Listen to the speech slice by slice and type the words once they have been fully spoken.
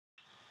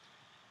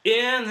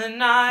In the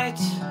night,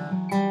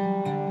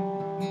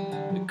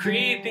 the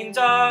creeping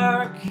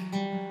dark,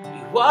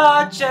 we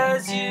watch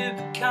as you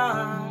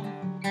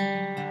become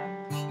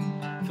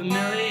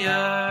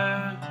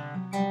familiar.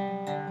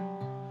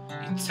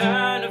 You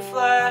turn to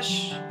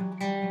flesh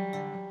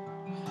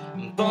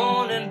and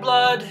bone and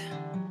blood.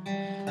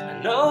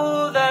 I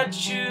know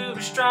that you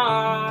were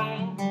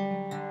strong.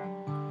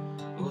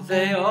 Well,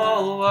 they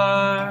all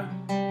were,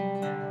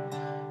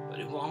 but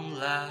it won't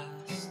last.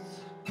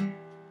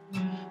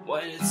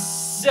 When it's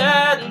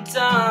said and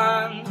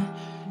done,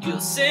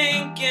 you'll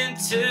sink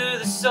into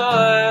the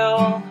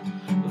soil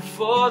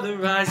before the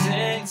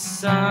rising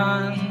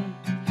sun.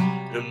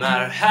 No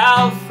matter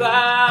how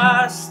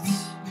fast,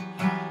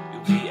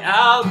 you'll be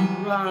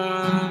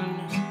outrun.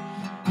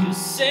 You'll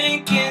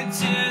sink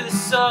into the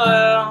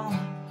soil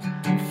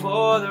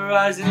before the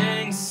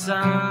rising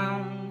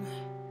sun.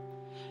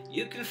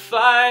 You can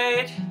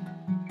fight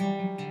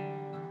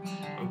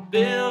or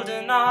build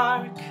an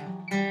ark,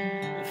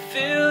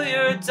 feel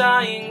your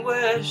dying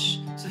wish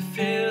to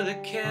feel the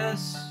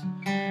kiss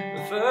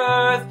of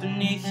earth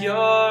beneath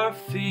your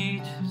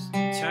feet.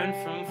 Turn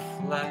from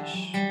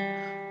flesh,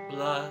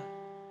 blood,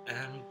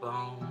 and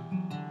bone,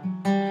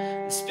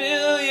 and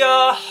spill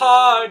your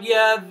heart.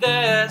 Yeah,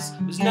 this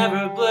was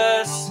never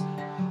bliss,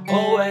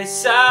 always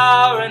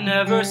sour and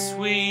never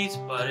sweet,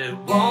 but it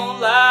won't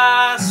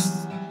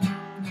last.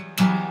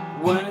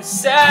 When it's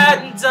said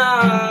and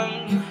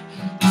done,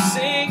 you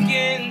sink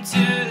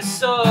into the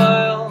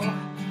soil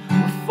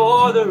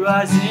before the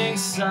rising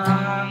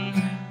sun.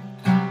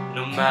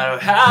 No matter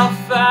how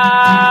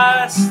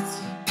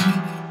fast,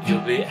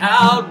 you'll be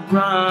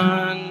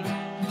outrun.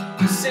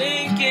 You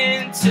sink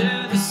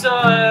into the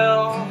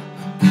soil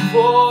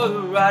before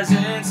the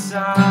rising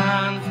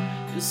sun.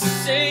 You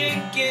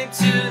sink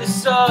into the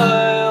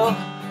soil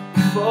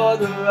before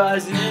the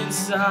rising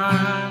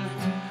sun.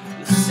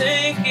 You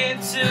sink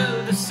into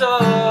the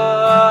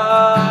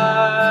soil.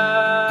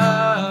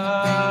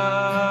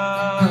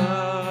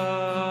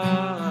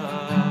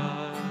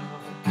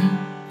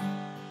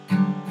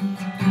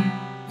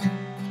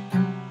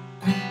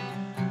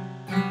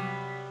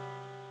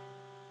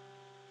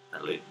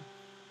 Leave.